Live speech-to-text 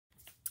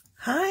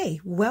Hi,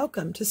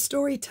 welcome to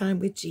Storytime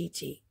with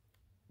Gigi.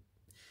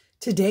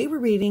 Today we're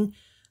reading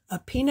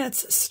a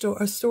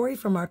story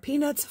from our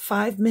Peanuts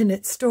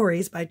 5-Minute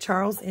Stories by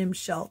Charles M.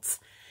 Shultz.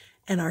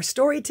 And our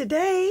story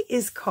today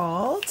is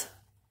called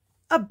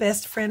A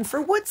Best Friend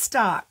for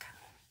Woodstock.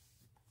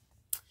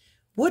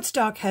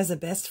 Woodstock has a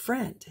best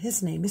friend.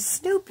 His name is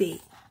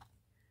Snoopy.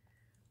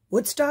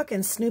 Woodstock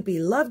and Snoopy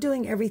love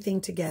doing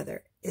everything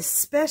together,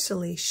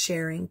 especially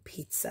sharing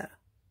pizza.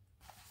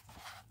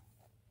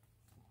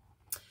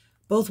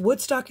 Both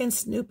Woodstock and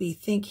Snoopy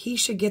think he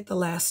should get the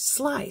last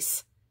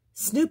slice.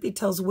 Snoopy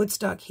tells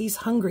Woodstock he's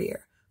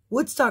hungrier.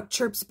 Woodstock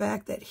chirps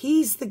back that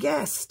he's the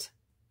guest.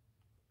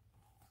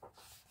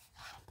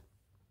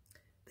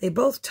 They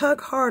both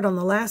tug hard on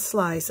the last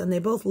slice and they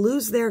both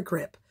lose their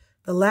grip.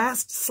 The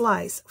last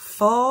slice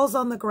falls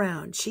on the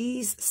ground,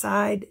 cheese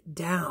side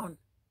down.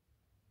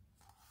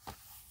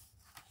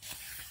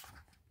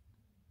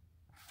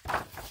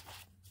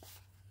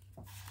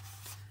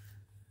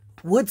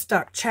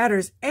 Woodstock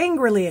chatters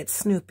angrily at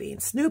Snoopy,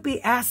 and Snoopy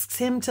asks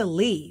him to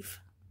leave.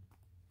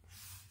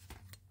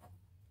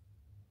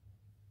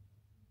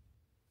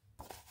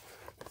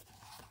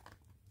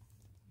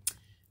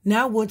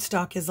 Now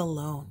Woodstock is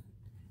alone.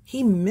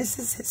 He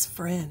misses his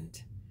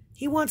friend.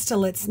 He wants to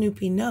let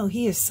Snoopy know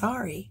he is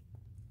sorry.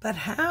 But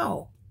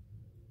how?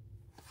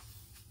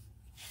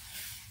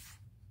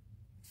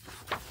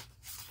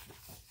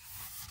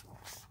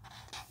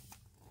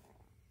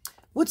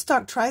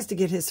 Woodstock tries to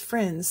get his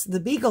friends, the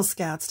Beagle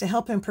Scouts, to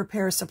help him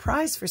prepare a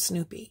surprise for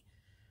Snoopy.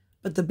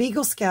 But the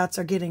Beagle Scouts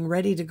are getting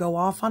ready to go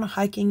off on a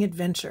hiking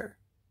adventure.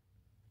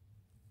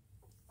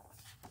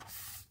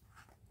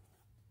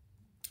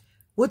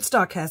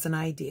 Woodstock has an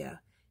idea.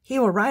 He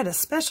will write a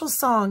special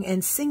song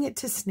and sing it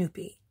to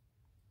Snoopy.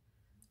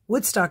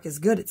 Woodstock is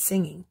good at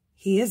singing.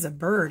 He is a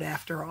bird,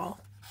 after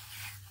all.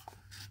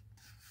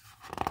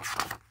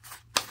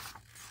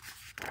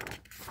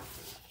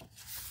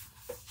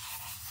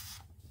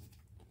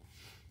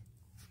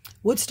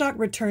 Woodstock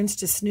returns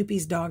to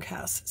Snoopy's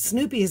doghouse.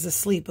 Snoopy is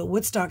asleep, but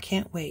Woodstock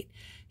can't wait.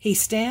 He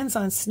stands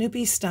on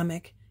Snoopy's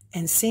stomach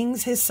and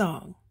sings his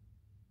song.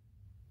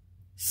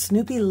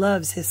 Snoopy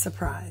loves his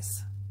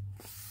surprise.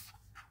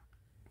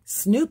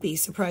 Snoopy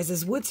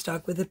surprises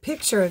Woodstock with a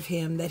picture of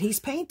him that he's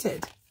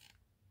painted.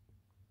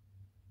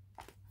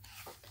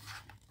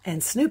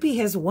 And Snoopy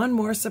has one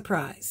more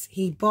surprise.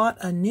 He bought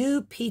a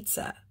new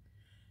pizza.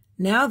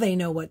 Now they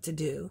know what to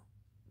do.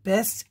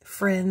 Best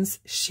friends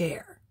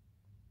share.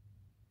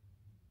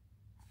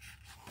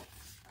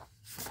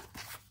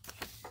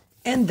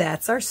 And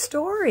that's our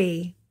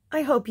story.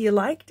 I hope you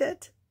liked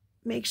it.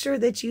 Make sure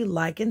that you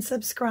like and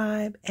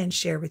subscribe and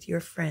share with your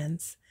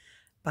friends.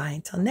 Bye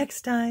until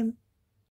next time.